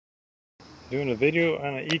Doing a video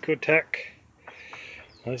on an Ecotech.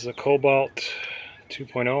 This is a Cobalt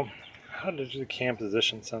 2.0. How to do the cam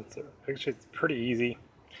position sensor. Actually, it's pretty easy.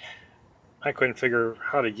 I couldn't figure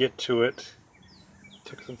how to get to it.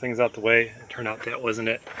 Took some things out the way. It turned out that wasn't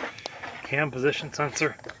it. Cam position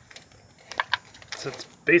sensor. So it's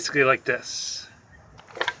basically like this.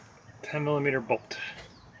 10mm bolt.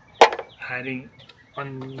 Hiding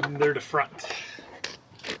under the front.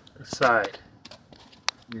 The side.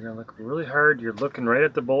 You're going to look really hard. You're looking right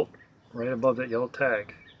at the bolt, right above that yellow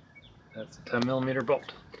tag. That's a 10mm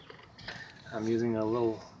bolt. I'm using a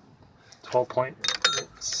little 12-point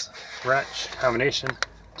wrench combination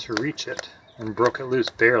to reach it and broke it loose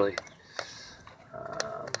barely.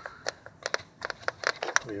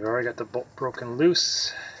 We've already got the bolt broken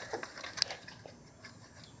loose.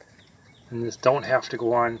 And this don't have to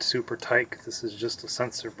go on super tight because this is just a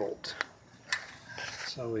sensor bolt.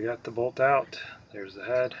 So we got the bolt out. There's the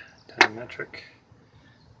head, 10 metric.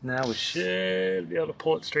 Now we should be able to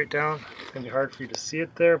pull it straight down. It's going to be hard for you to see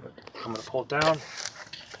it there, but I'm going to pull it down.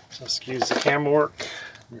 So excuse the camera work.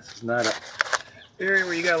 This is not an area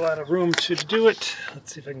where you got a lot of room to do it.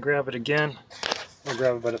 Let's see if I can grab it again. I'll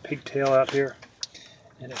grab it by the pigtail out here,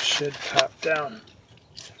 and it should pop down.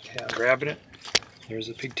 Okay, I'm grabbing it. There's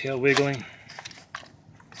the pigtail wiggling.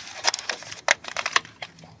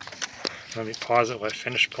 Let me pause it while I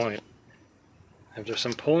finish pulling it. After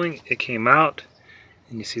some pulling, it came out,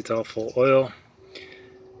 and you see it's all full of oil.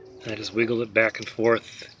 And I just wiggled it back and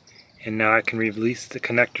forth, and now I can release the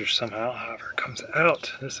connector somehow. However, it comes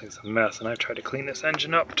out. This thing's a mess, and I tried to clean this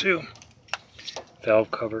engine up too.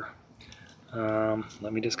 Valve cover.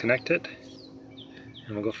 Let me disconnect it,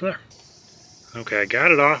 and we'll go from there. Okay, I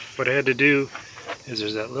got it off. What I had to do is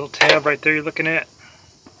there's that little tab right there you're looking at.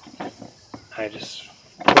 I just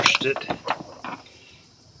pushed it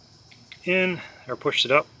in, or pushed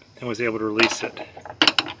it up, and was able to release it.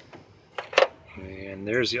 And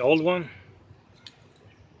there's the old one.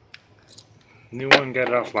 New one, got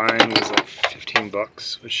it offline. It was like 15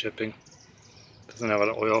 bucks with shipping. Doesn't have a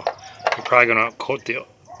lot of oil. You're probably going to coat the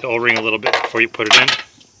O-ring a little bit before you put it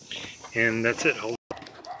in. And that's it.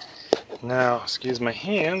 Now, excuse my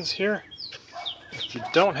hands here. If you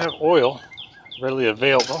don't have oil readily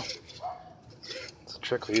available, it's a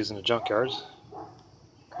trick we use in the junkyards.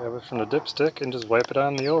 Grab it from the dipstick and just wipe it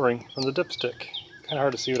on the O-ring from the dipstick. Kind of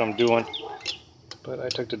hard to see what I'm doing, but I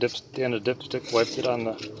took the end of the dipstick, wiped it on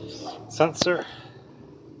the sensor,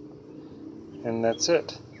 and that's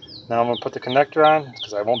it. Now I'm going to put the connector on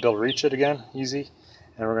because I won't be able to reach it again easy,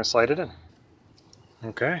 and we're going to slide it in.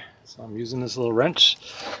 Okay, so I'm using this little wrench,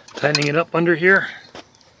 tightening it up under here.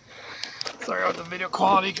 Sorry about the video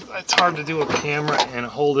quality because it's hard to do a camera and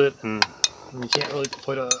hold it, and you can't really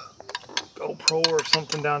put a GoPro or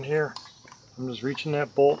something down here. I'm just reaching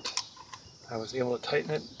that bolt. I was able to tighten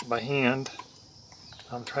it by hand.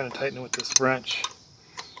 I'm trying to tighten it with this wrench.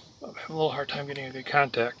 I'm having a little hard time getting a good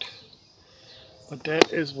contact. But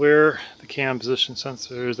that is where the cam position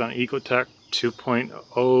sensor is on Ecotech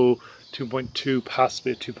 2.0, 2.2,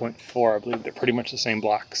 possibly a 2.4. I believe they're pretty much the same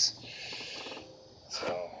blocks. So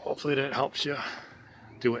hopefully that helps you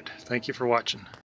do it. Thank you for watching.